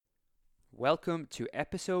welcome to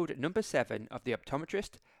episode number 7 of the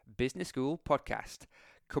Optometrist Business School podcast.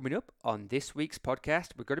 Coming up on this week's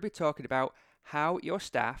podcast, we're going to be talking about how your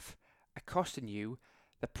staff are costing you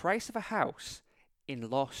the price of a house in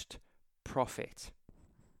lost profit.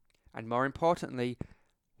 And more importantly,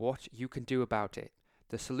 what you can do about it.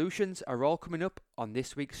 The solutions are all coming up on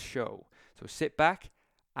this week's show. So sit back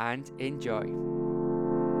and enjoy.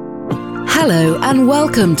 Hello and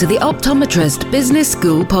welcome to the Optometrist Business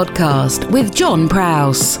School podcast with John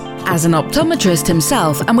Prowse. As an optometrist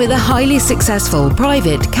himself and with a highly successful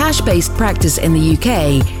private cash-based practice in the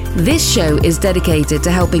UK, this show is dedicated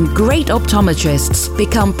to helping great optometrists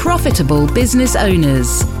become profitable business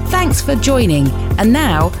owners. Thanks for joining, and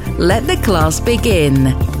now let the class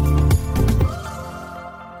begin.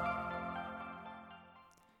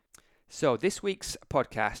 So this week's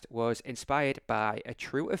podcast was inspired by a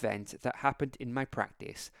true event that happened in my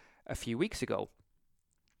practice a few weeks ago.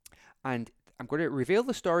 And I'm going to reveal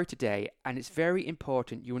the story today, and it's very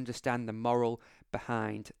important you understand the moral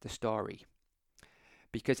behind the story.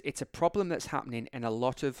 Because it's a problem that's happening in a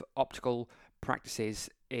lot of optical practices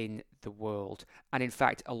in the world. And in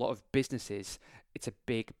fact, a lot of businesses, it's a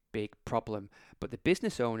big problem. But the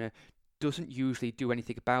business owner doesn't usually do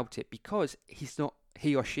anything about it because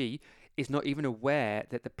he or she is not even aware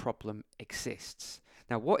that the problem exists.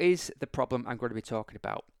 Now, what is the problem I'm going to be talking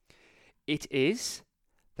about? It is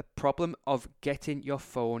the problem of getting your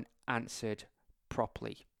phone answered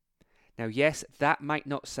properly. Now, yes, that might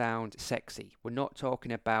not sound sexy. We're not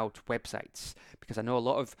talking about websites, because I know a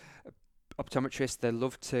lot of optometrists, they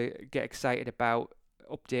love to get excited about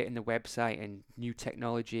updating the website and new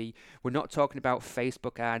technology. We're not talking about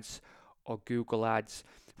Facebook ads or Google ads.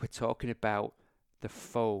 We're talking about the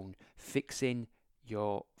phone, fixing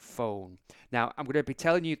your phone. Now, I'm going to be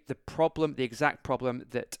telling you the exact problem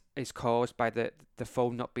that is caused by the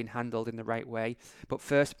phone not being handled in the right way. But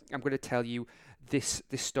first, I'm going to tell you this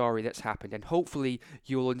story that's happened, and hopefully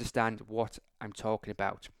you'll understand what I'm talking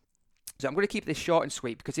about. So I'm going to keep this short and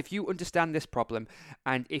sweet, because if you understand this problem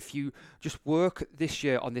and if you just work this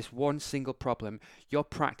year on this one single problem, your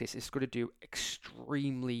practice is going to do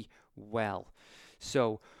extremely well.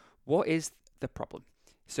 So what is the problem?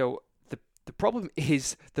 So the problem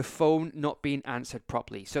is the phone not being answered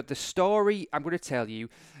properly. So the story I'm going to tell you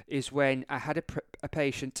is when I had a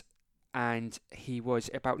patient, and he was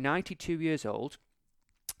about 92 years old,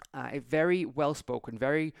 very well spoken,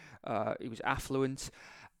 he was affluent,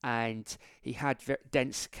 and he had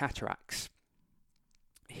dense cataracts.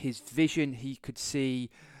 His vision, he could see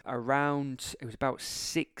around, it was about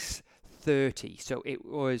 6:30, so it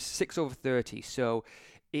was 6/30, so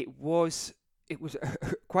it was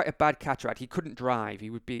quite a bad cataract. He couldn't drive. He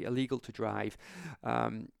would be illegal to drive.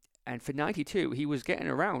 And for 92, he was getting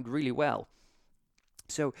around really well.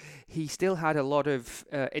 So he still had a lot of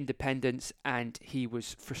independence, and he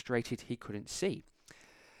was frustrated he couldn't see.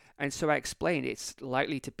 And so I explained it's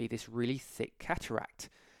likely to be this really thick cataract.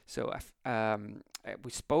 So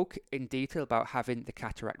we spoke in detail about having the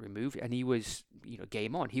cataract removed, and he was,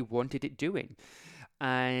 game on. He wanted it doing.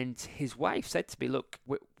 And his wife said to me, look,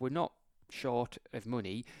 we're not short of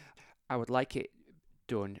money. I would like it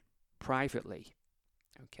done privately.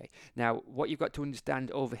 Okay. Now, what you've got to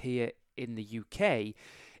understand over here in the UK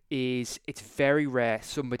is it's very rare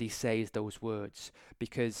somebody says those words,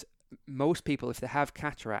 because most people, if they have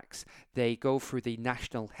cataracts, they go through the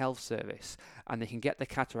National Health Service and they can get the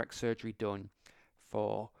cataract surgery done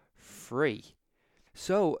for free.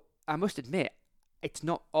 So I must admit, it's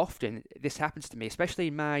not often this happens to me, especially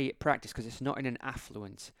in my practice, because it's not in an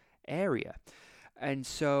affluent area. And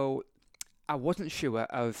so I wasn't sure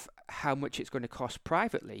of how much it's going to cost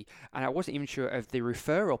privately, and I wasn't even sure of the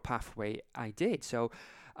referral pathway I did. So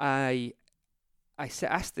I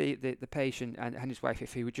asked the patient and his wife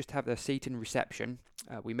if he would just have their seat in reception.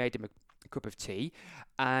 We made him a cup of tea,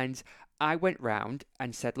 and I went round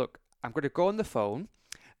and said, look, I'm going to go on the phone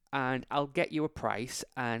and I'll get you a price,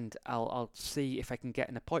 and I'll see if I can get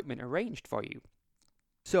an appointment arranged for you.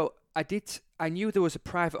 So I knew there was a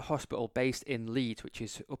private hospital based in Leeds, which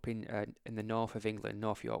is up in the north of England,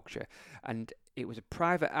 North Yorkshire, and it was a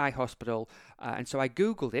private eye hospital. And so I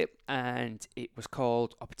Googled it, and it was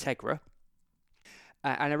called Optegra.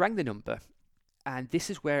 And I rang the number, and this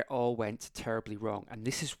is where it all went terribly wrong. And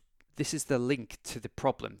this is the link to the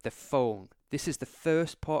problem, the phone. This is the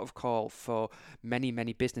first port of call for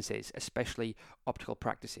many businesses, especially optical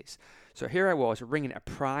practices. So here I was ringing a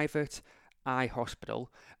private eye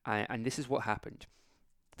hospital, and this is what happened.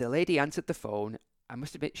 The lady answered the phone. I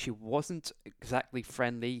must admit, she wasn't exactly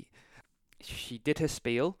friendly. She did her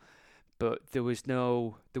spiel, but there was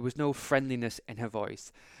no friendliness in her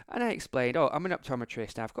voice. And I explained, "Oh, I'm an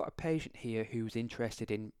optometrist. I've got a patient here who's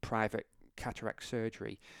interested in private cataract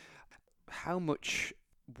surgery. How much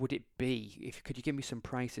would it be? Could you give me some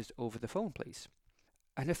prices over the phone, please?"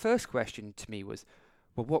 And her first question to me was,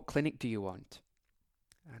 "Well, what clinic do you want?"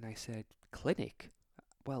 And I said, "Clinic?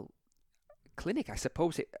 Well, clinic, I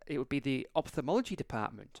suppose it would be the ophthalmology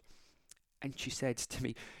department." And she said to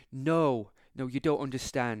me, No, you don't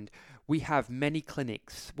understand. We have many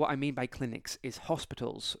clinics. What I mean by clinics is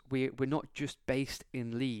hospitals. We're not just based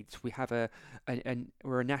in Leeds. We have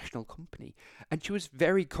we're a national company." And she was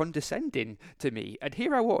very condescending to me. And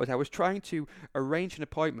here I was trying to arrange an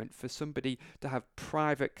appointment for somebody to have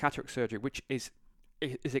private cataract surgery, which is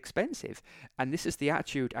expensive. And this is the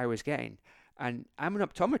attitude I was getting. And I'm an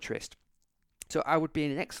optometrist, so I would be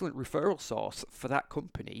an excellent referral source for that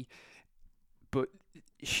company. But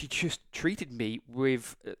she just treated me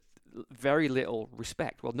with very little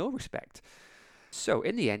respect. Well, no respect. So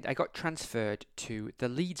in the end, I got transferred to the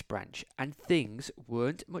Leeds branch, and things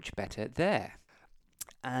weren't much better there.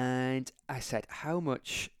 And I said, "How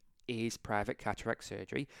much is private cataract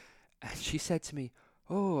surgery?" And she said to me,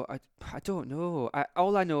 "Oh, I don't know.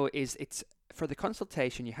 All I know is it's for the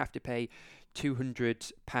consultation, you have to pay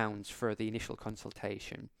 £200 for the initial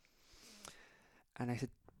consultation." And I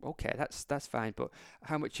said, "Okay, that's fine, but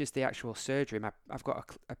how much is the actual surgery? I've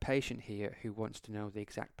got a patient here who wants to know the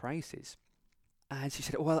exact prices." And she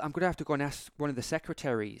said, "Well, I'm going to have to go and ask one of the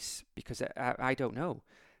secretaries because I don't know."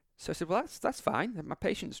 So I said, "Well, that's fine. My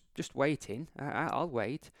patient's just waiting. I'll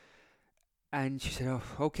wait." And she said, "Oh,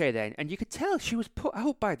 okay then." And you could tell she was put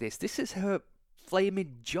out by this. This is her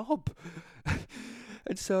flaming job.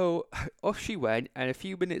 And so off she went, and a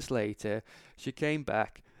few minutes later, she came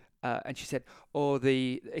back. And she said, "Oh,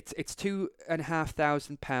 it's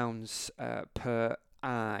 £2,500 per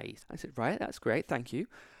eye." I said, "Right, that's great, thank you.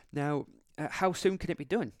 Now, how soon can it be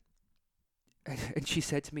done?" And she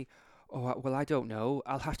said to me, "Oh, well, I don't know.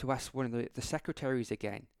 I'll have to ask one of the secretaries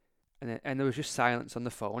again." And there was just silence on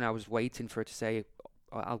the phone. I was waiting for her to say,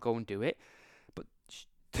 "I'll go and do it," but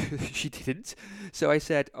she didn't. So I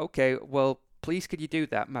said, "Okay, well, please, could you do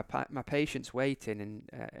that? My patient's waiting, and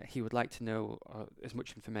he would like to know as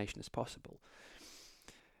much information as possible."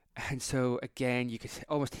 And so again, you could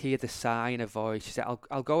almost hear the sigh in her voice. She said,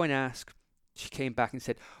 I'll go and ask." She came back and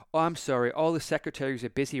said, "Oh, I'm sorry, all the secretaries are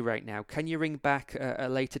busy right now. Can you ring back a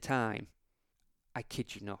later time?" I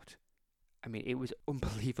kid you not. I mean, it was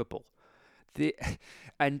unbelievable.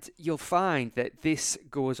 And you'll find that this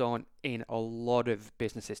goes on in a lot of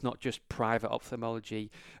businesses, not just private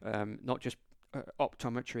ophthalmology, not just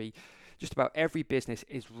optometry. Just about every business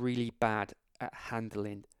is really bad at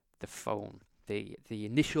handling the phone. The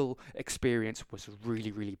initial experience was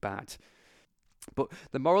really, really bad. But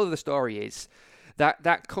the moral of the story is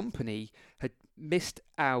that company had missed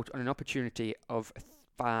out on an opportunity of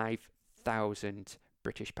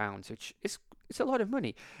 £5,000, which is a lot of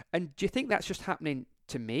money. And do you think that's just happening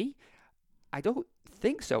to me? I don't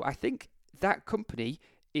think so. I think that company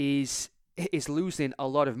is losing a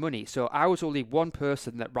lot of money. So I was only one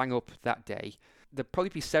person that rang up that day. There'd probably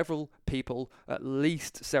be several people, at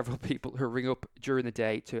least several people, who ring up during the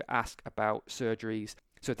day to ask about surgeries.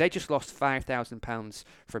 So they just lost £5,000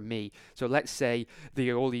 from me. So let's say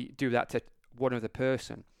they only do that to one other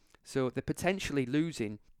person. So they're potentially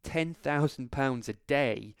losing £10,000 a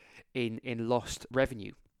day in lost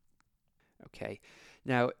revenue. Okay.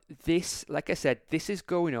 Now, this, like I said, this is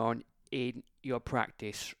going on in your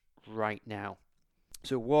practice right now.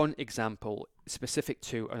 So one example specific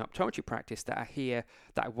to an optometry practice that I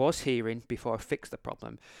was hearing before I fixed the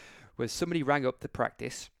problem was somebody rang up the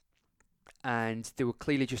practice and they were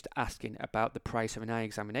clearly just asking about the price of an eye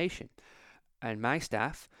examination. And my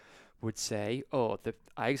staff would say, "Oh, the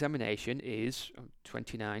eye examination is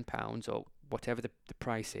 £29 or whatever the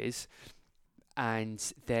price is." And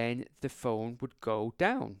then the phone would go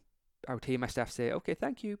down. I would hear my staff say, "Okay,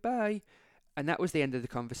 thank you, bye." And that was the end of the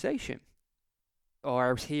conversation. Or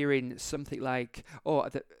I was hearing something like, "Oh,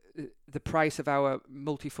 the price of our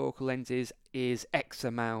multifocal lenses is X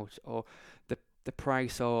amount," or the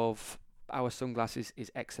price of our sunglasses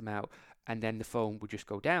is X amount, and then the phone would just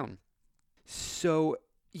go down. So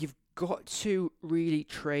you've got to really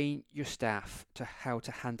train your staff to how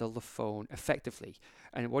to handle the phone effectively.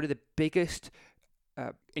 And one of the biggest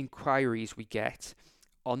inquiries we get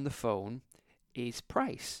on the phone is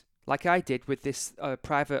price, like I did with this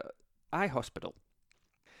private eye hospital.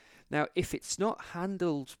 Now, if it's not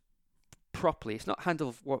handled properly, it's not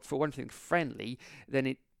handled, for one thing, friendly,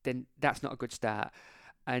 then that's not a good start.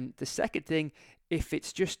 And the second thing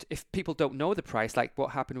if people don't know the price, like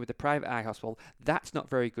what happened with the private eye hospital, that's not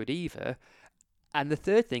very good either. And the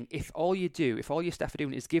third thing, if all your staff are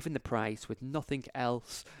doing is giving the price with nothing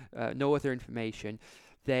else, no other information,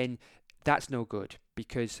 then that's no good,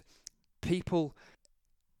 because people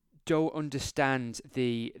don't understand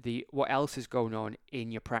the what else is going on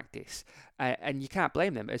in your practice, and you can't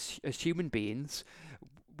blame them. As human beings,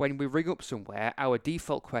 when we ring up somewhere, our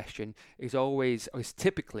default question is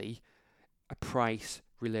typically a price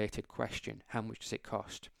related question. How much does it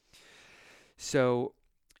cost? So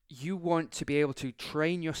you want to be able to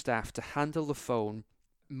train your staff to handle the phone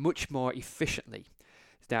much more efficiently.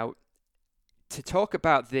 Now, to talk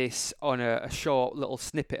about this on a short little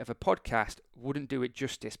snippet of a podcast wouldn't do it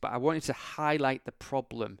justice, but I wanted to highlight the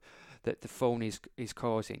problem that the phone is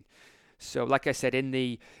causing. So, like I said, in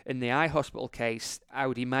the eye hospital case, I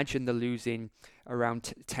would imagine they're losing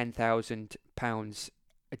around £10,000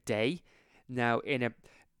 a day. Now, in an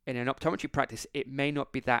optometry practice, it may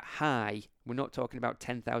not be that high. We're not talking about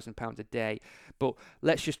 £10,000 a day, but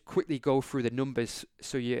let's just quickly go through the numbers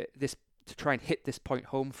to try and hit this point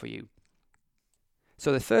home for you.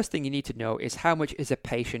 So the first thing you need to know is how much is a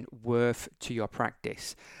patient worth to your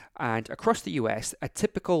practice. And across the US, a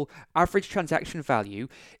typical average transaction value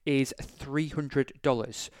is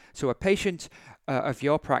 $300. So a patient of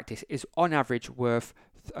your practice is on average worth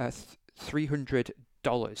 $300.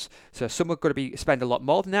 So some are going to spend a lot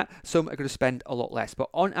more than that, some are going to spend a lot less. But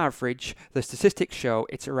on average, the statistics show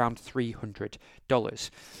it's around $300.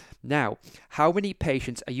 Now, how many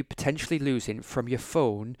patients are you potentially losing from your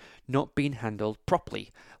phone not being handled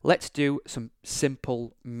properly? Let's do some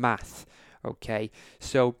simple math, okay?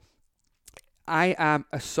 So I am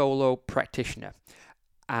a solo practitioner,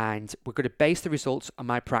 and we're going to base the results on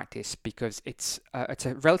my practice because it's a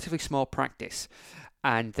relatively small practice,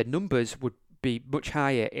 and the numbers would be much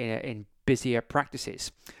higher in busier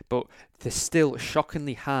practices, but they're still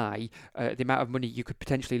shockingly high, the amount of money you could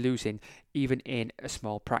potentially lose even in a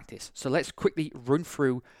small practice. So let's quickly run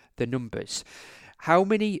through the numbers.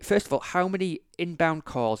 First of all, how many inbound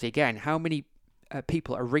calls, again, how many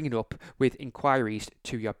people are ringing up with inquiries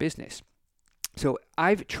to your business? So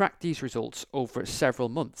I've tracked these results over several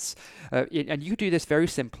months, and you do this very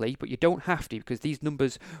simply, but you don't have to, because these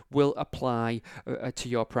numbers will apply to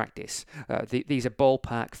your practice. These are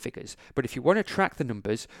ballpark figures, but if you want to track the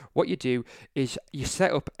numbers, what you do is you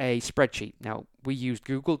set up a spreadsheet. Now, we use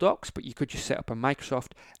Google Docs, but you could just set up a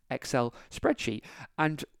Microsoft Excel spreadsheet,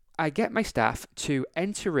 and I get my staff to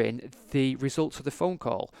enter in the results of the phone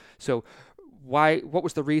call. So what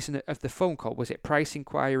was the reason of the phone call? Was it price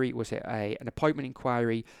inquiry? Was it an appointment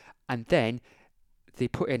inquiry? And then they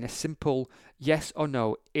put in a simple yes or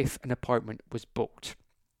no if an appointment was booked.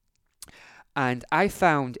 And I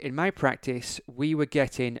found in my practice, we were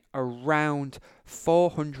getting around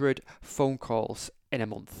 400 phone calls in a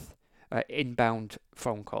month, inbound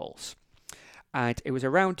phone calls. And it was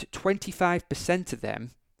around 25% of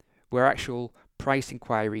them were actual price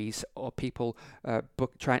inquiries or people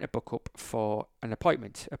trying to book up for an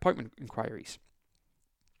appointment inquiries.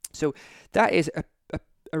 So that is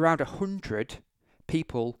around 100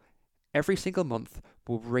 people every single month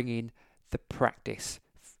will ring in the practice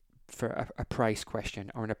for a price question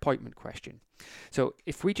or an appointment question. So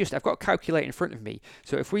if I've got a calculator in front of me,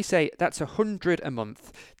 so if we say that's 100 a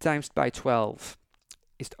month times by 12,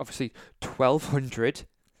 it's obviously 1,200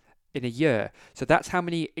 in a year. So that's how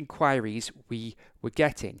many inquiries we were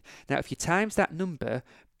getting. Now, if you times that number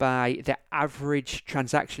by the average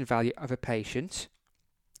transaction value of a patient,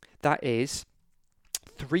 that is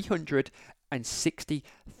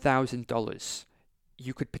 $360,000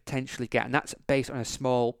 you could potentially get, and that's based on a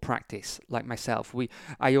small practice like myself.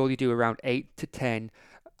 I only do around 8 to 10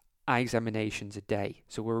 eye examinations a day,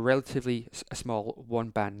 so we're relatively a small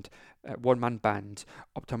one-man band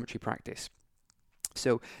optometry practice.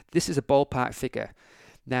 So this is a ballpark figure.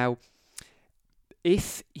 Now,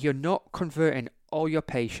 if you're not converting all your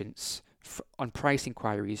patients on price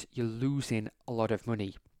inquiries, you're losing a lot of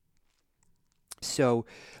money. So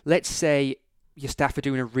let's say your staff are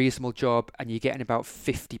doing a reasonable job and you're getting about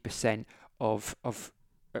 50% of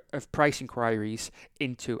price inquiries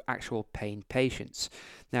into actual paying patients.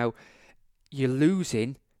 Now, you're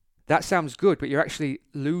losing. That sounds good, but you're actually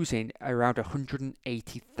losing around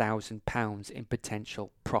 £180,000 in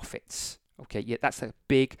potential profits. Okay, yeah, that's a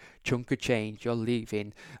big chunk of change you're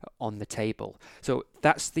leaving on the table. So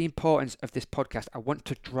that's the importance of this podcast. I want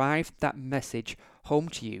to drive that message home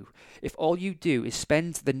to you. If all you do is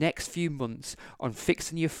spend the next few months on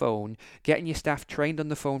fixing your phone, getting your staff trained on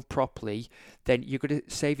the phone properly, then you're going to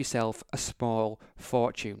save yourself a small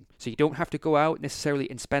fortune. So you don't have to go out necessarily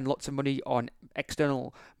and spend lots of money on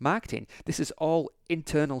external marketing. This is all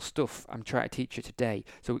internal stuff I'm trying to teach you today.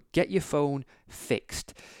 So get your phone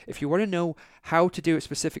fixed. If you want to know how to do it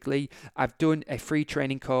specifically, I've done a free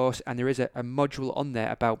training course, and there is a module on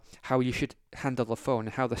there about how you should handle the phone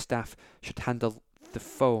and how the staff should handle the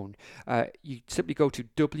phone. You simply go to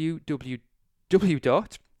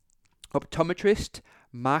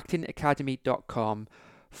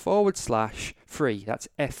www.optometristmarketingacademy.com/free. That's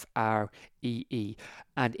FREE.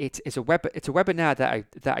 And it's a webinar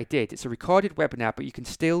that I did. It's a recorded webinar, but you can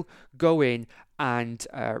still go in and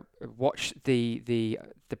watch the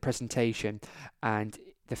presentation. And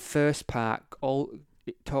the first part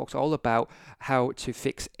it talks all about how to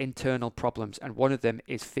fix internal problems, and one of them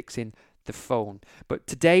is fixing the phone. But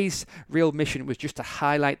today's real mission was just to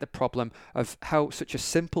highlight the problem of how such a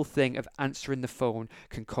simple thing of answering the phone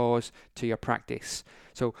can cause to your practice.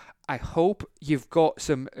 So I hope you've got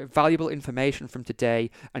some valuable information from today,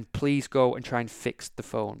 and please go and try and fix the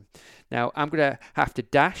phone. Now, I'm going to have to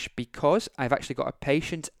dash because I've actually got a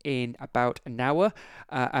patient in about an hour.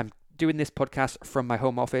 I'm doing this podcast from my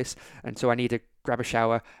home office, and so I need to grab a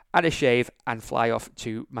shower and a shave and fly off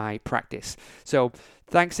to my practice. So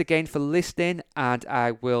thanks again for listening, and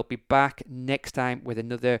I will be back next time with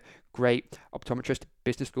another great Optometrist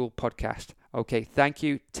Business School podcast. Okay, thank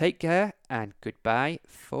you, take care, and goodbye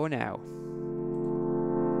for now.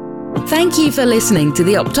 Thank you for listening to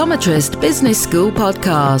the Optometrist Business School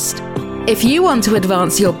podcast. If you want to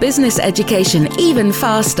advance your business education even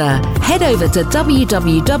faster, head over to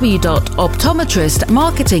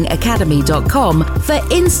www.optometristmarketingacademy.com for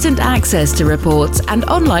instant access to reports and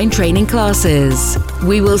online training classes.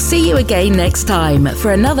 We will see you again next time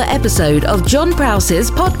for another episode of John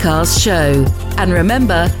Prowse's podcast show. And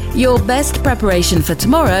remember, your best preparation for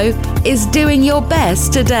tomorrow is doing your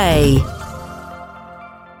best today.